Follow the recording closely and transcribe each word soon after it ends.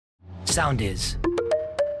Soundis.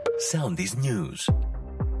 Soundis News.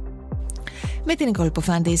 Με την Νικόλη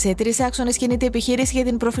Ποφάντη, σε 3 άξονες κινείται η επιχείρηση για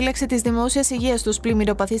την προφύλαξη της δημόσιας υγείας στους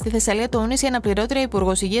πλημμυροπαθείς στη Θεσσαλία, τόνισε η αναπληρώτρια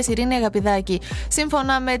Υπουργός Υγείας Ειρήνη Αγαπηδάκη.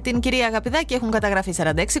 Σύμφωνα με την κυρία Αγαπηδάκη, έχουν καταγραφεί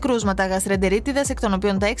 46 κρούσματα γαστρεντερίτιδας, εκ των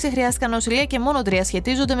οποίων τα 6 χρειάστηκαν νοσηλεία και μόνο 3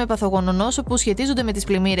 σχετίζονται με παθογόνο νόσο που σχετίζονται με τις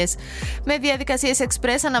πλημμύρες. Με διαδικασίες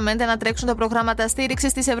εξπρές αναμένεται να τρέξουν τα προγράμματα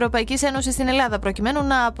στήριξης της Ευρωπαϊκής Ένωσης στην Ελλάδα, προκειμένου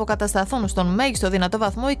να αποκατασταθούν στον μέγιστο δυνατό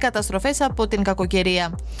βαθμό οι καταστροφές από την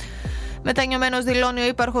κακοκαιρία. Μετανιωμένος δηλώνει ο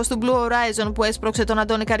ύπαρχος του Blue Horizon που έσπρωξε τον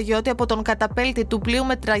Αντώνη Καριώτη από τον καταπέλτη του πλοίου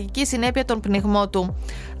με τραγική συνέπεια τον πνιγμό του.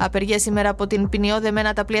 Απεργία σήμερα από την ποινιό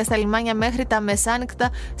δεμένα τα πλοία στα λιμάνια μέχρι τα μεσάνυχτα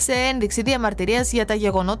σε ένδειξη διαμαρτυρίας για τα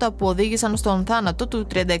γεγονότα που οδήγησαν στον θάνατο του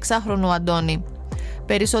 36χρονου Αντώνη.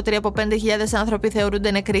 Περισσότεροι από 5.000 άνθρωποι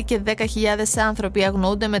θεωρούνται νεκροί και 10.000 άνθρωποι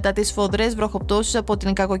αγνοούνται μετά τις σφοδρές βροχοπτώσεις από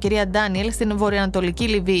την κακοκαιρία Ντάνιελ στην βορειοανατολική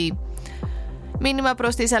Λιβύη. Μήνυμα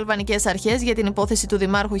προς τις αλβανικές αρχές για την υπόθεση του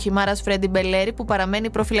δημάρχου Χιμάρας Φρέντι Μπελέρη που παραμένει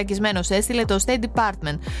προφυλακισμένος, έστειλε το State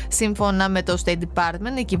Department. Σύμφωνα με το State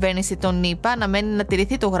Department, η κυβέρνηση των ΗΠΑ αναμένει να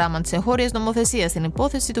τηρηθεί το γράμμα της εγχώριας νομοθεσίας στην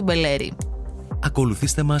υπόθεση του Μπελέρη.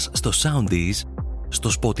 Ακολουθήστε μας στο Soundis, στο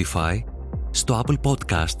Spotify, στο Apple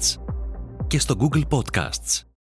Podcasts και στο Google Podcasts.